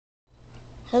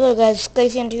Hello guys,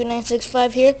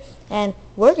 Stacy2965 here, and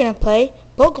we're gonna play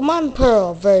Pokemon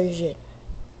Pearl version.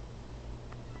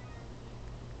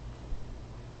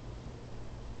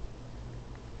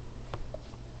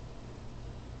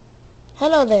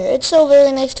 Hello there, it's so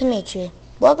very nice to meet you.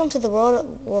 Welcome to the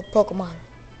world of Pokemon.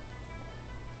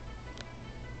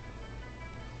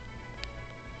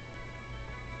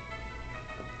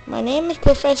 My name is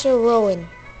Professor Rowan.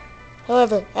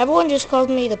 However, everyone just calls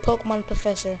me the Pokemon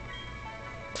Professor.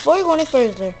 Before we go any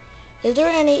further, is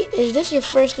this your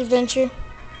first adventure?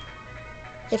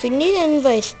 If you need any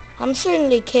advice, I'm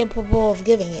certainly capable of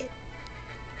giving it.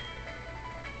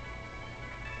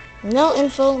 No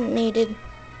info needed.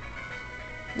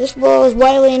 This world is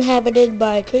widely inhabited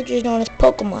by creatures known as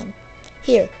Pokemon.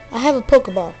 Here, I have a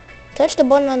Pokeball. Touch the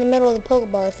button on the middle of the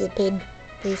Pokeball if you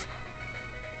please.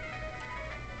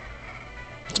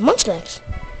 It's Munchlax.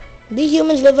 We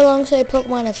humans live alongside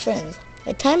Pokemon as friends.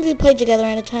 At times we play together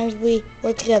and at times we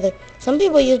work together. Some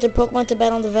people use their Pokemon to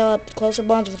battle and develop closer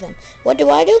bonds with them. What do?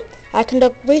 I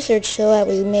conduct research so that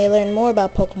we may learn more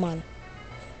about Pokemon.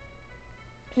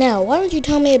 Now, why don't you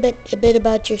tell me a bit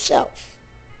about yourself?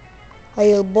 Are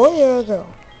you a boy or a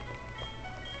girl?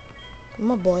 I'm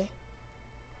a boy.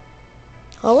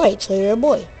 Alright, so you're a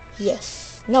boy.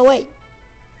 Yes. No, wait.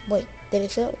 Wait, did it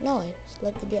say? No, I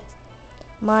selected yes.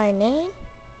 My name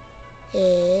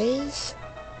is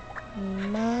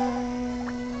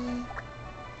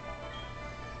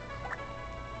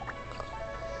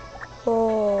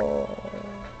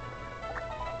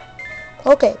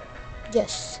Okay,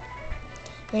 yes.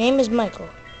 Your name is Michael.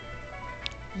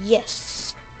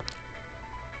 Yes.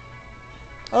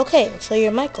 Okay, so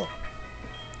you're Michael.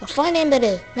 A fine name that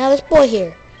is. Now this boy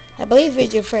here, I believe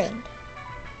he's your friend.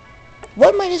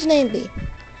 What might his name be?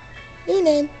 Your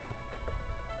name.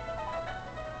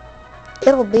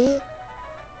 It'll be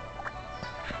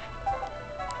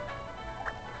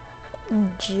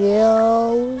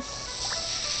Joseph.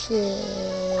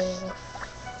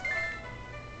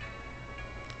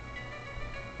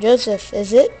 Joseph,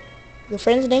 is it? Your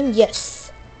friend's name?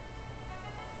 Yes.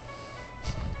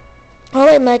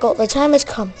 Alright, Michael, the time has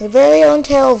come. Your very own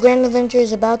tale of grand adventure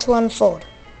is about to unfold.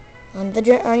 On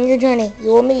your journey, you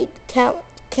will meet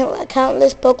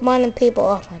countless Pokemon and people.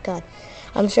 Oh my god.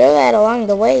 I'm sure that along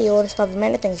the way you will discover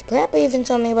many things, perhaps even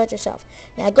something about yourself.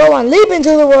 Now go on, leap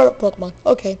into the world of Pokemon.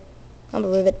 Okay, I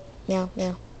believe it. Meow.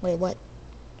 Wait, what?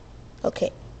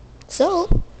 Okay, so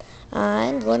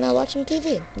I'm going to watch some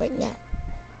TV right now.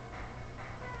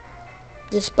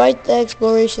 Despite the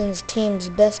explorations team's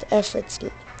best efforts,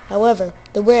 however,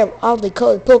 the rare, oddly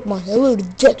colored Pokemon eluded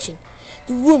detection.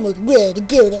 The rumored rare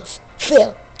Gyarados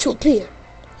failed to appear,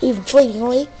 even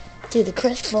fleetingly, to the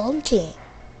crestfallen team.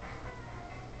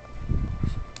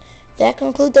 That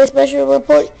concludes our special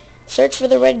report, Search for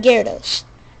the Red Gyarados.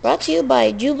 Brought to you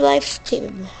by Jubilife's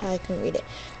team. I can read it.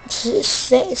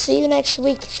 See you next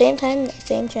week, same time,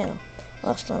 same channel.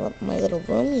 Lost my little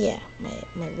room, yeah,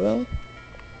 my room.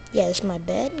 Yeah, this is my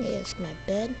bed, yeah, it's my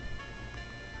bed.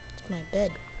 It's my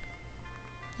bed.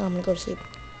 Oh, I'm gonna go to sleep.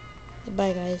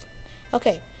 Bye, guys.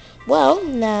 Okay, well,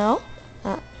 now,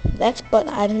 but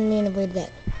I didn't mean to read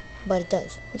that, but it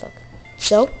does. Look.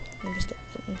 So,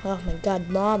 oh my god,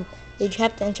 Mom, did you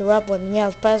have to interrupt when I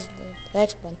was pressing the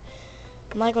next one?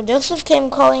 Michael, Joseph came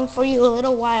calling for you a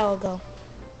little while ago.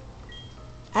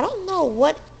 I don't know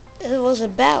what it was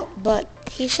about, but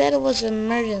he said it was an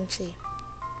emergency.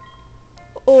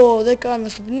 Oh, that guy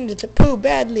must have needed to poo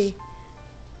badly.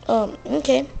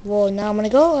 Okay, well, now I'm gonna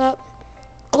go up.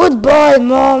 Goodbye,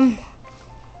 Mom.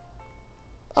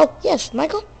 Oh, yes,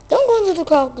 Michael, don't go into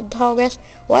the tall grass.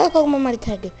 Wild Pokemon might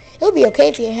attack you. It would be okay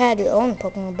if you had your own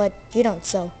Pokemon, but you don't,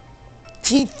 so.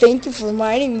 Gee, thank you for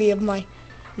reminding me of my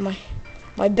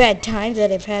bad times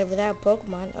that I've had without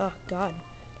Pokemon. Oh, God.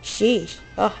 Sheesh.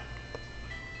 Oh.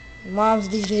 Moms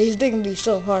these days, they can be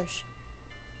so harsh.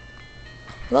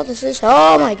 What is this?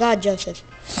 Oh, my God, Joseph.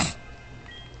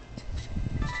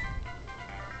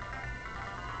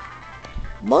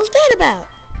 What's that about?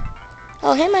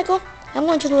 Oh, hey, Michael. I'm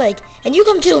going to the lake. And you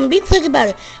come too and be quick about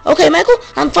it. Okay, Michael?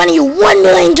 I'm finding you $1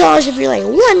 million if you're late.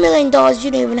 $1 million. You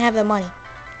don't even have that money.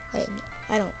 Wait,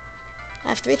 I don't. I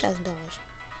have $3,000.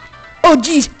 Oh,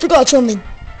 jeez. Forgot something.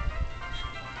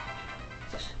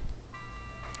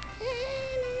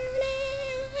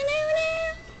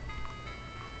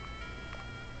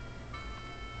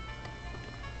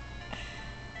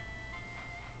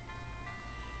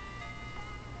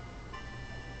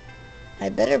 I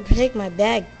better take my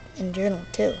bag and journal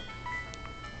too.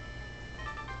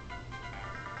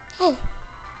 Oh,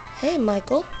 hey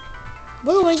Michael.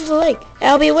 We're going to the lake.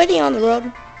 I'll be waiting on the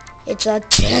road. It's a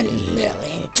 $10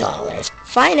 million.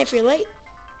 Fine if you're late.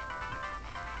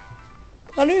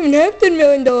 I don't even have $10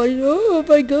 million. Oh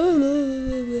my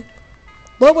god.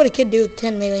 What would a kid do with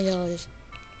 $10 million?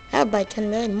 I would buy $10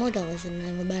 million more dollars and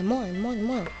then I would buy more and more and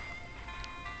more.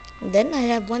 And then I'd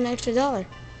have one extra dollar.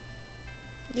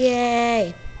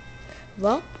 Yay.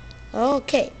 Well,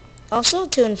 okay. Also,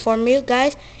 to inform you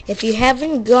guys, if you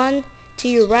haven't gone to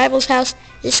your rival's house,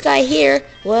 this guy here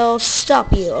will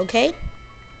stop you, okay?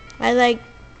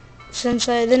 Since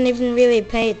I didn't even really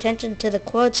pay attention to the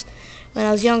quotes when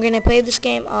I was younger and I played this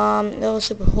game, that was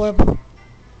super horrible.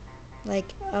 I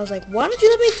was like, why don't you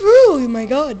let me through? Oh my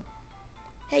god.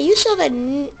 Hey, you saw that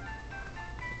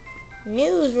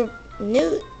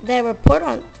that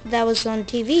report that was on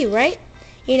TV, right?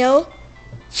 You know,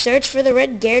 search for the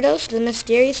red Gyarados, the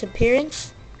mysterious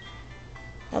appearance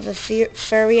of a ferocious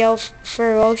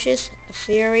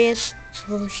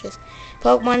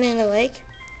Pokemon in the lake.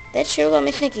 That sure got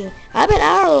me thinking. I bet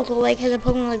our local lake has a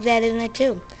Pokemon like that in it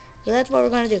too. So that's what we're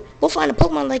gonna do. We'll find a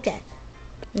Pokemon like that.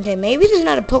 Okay, maybe there's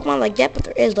not a Pokemon like that, but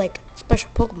there is like special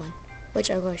Pokemon, which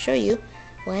I'm gonna show you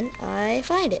when I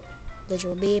find it, which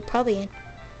will be probably in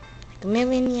like a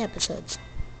million episodes.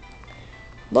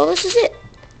 Well, this is it,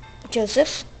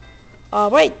 Joseph.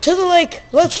 Alright, to the lake.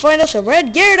 Let's find us a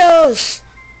red Gyarados.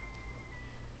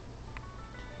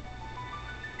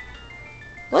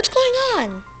 What's going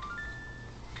on?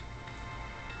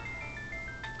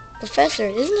 Professor,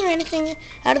 isn't there anything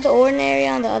out of the ordinary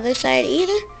on the other side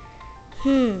either?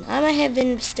 I might have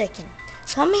been mistaken.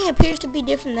 Something appears to be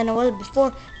different than it was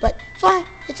before, but fine,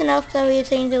 it's enough that we have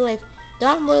changed their life.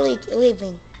 Don't worry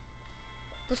leaving.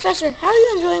 Professor, how are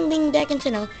you enjoying being back in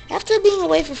Sinnoh? After being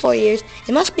away for 4 years,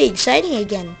 it must be exciting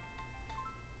again.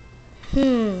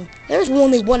 There's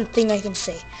only one thing I can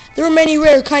say. There are many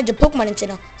rare kinds of Pokemon in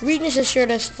Sinnoh. The region has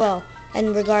assured us well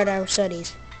and regard our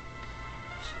studies.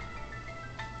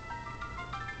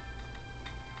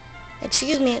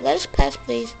 Excuse me, let us pass,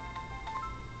 please.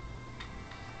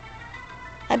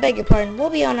 I beg your pardon. We'll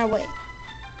be on our way.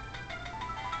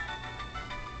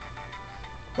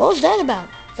 What was that about,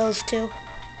 those two?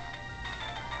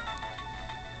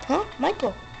 Huh?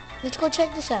 Michael, let's go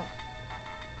check this out.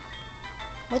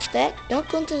 What's that? Don't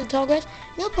go into the tall grass?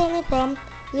 No problem, no problem.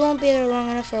 We won't be there long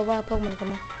enough for a wild Pokemon to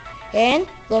come on. And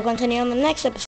we'll continue on the next episode.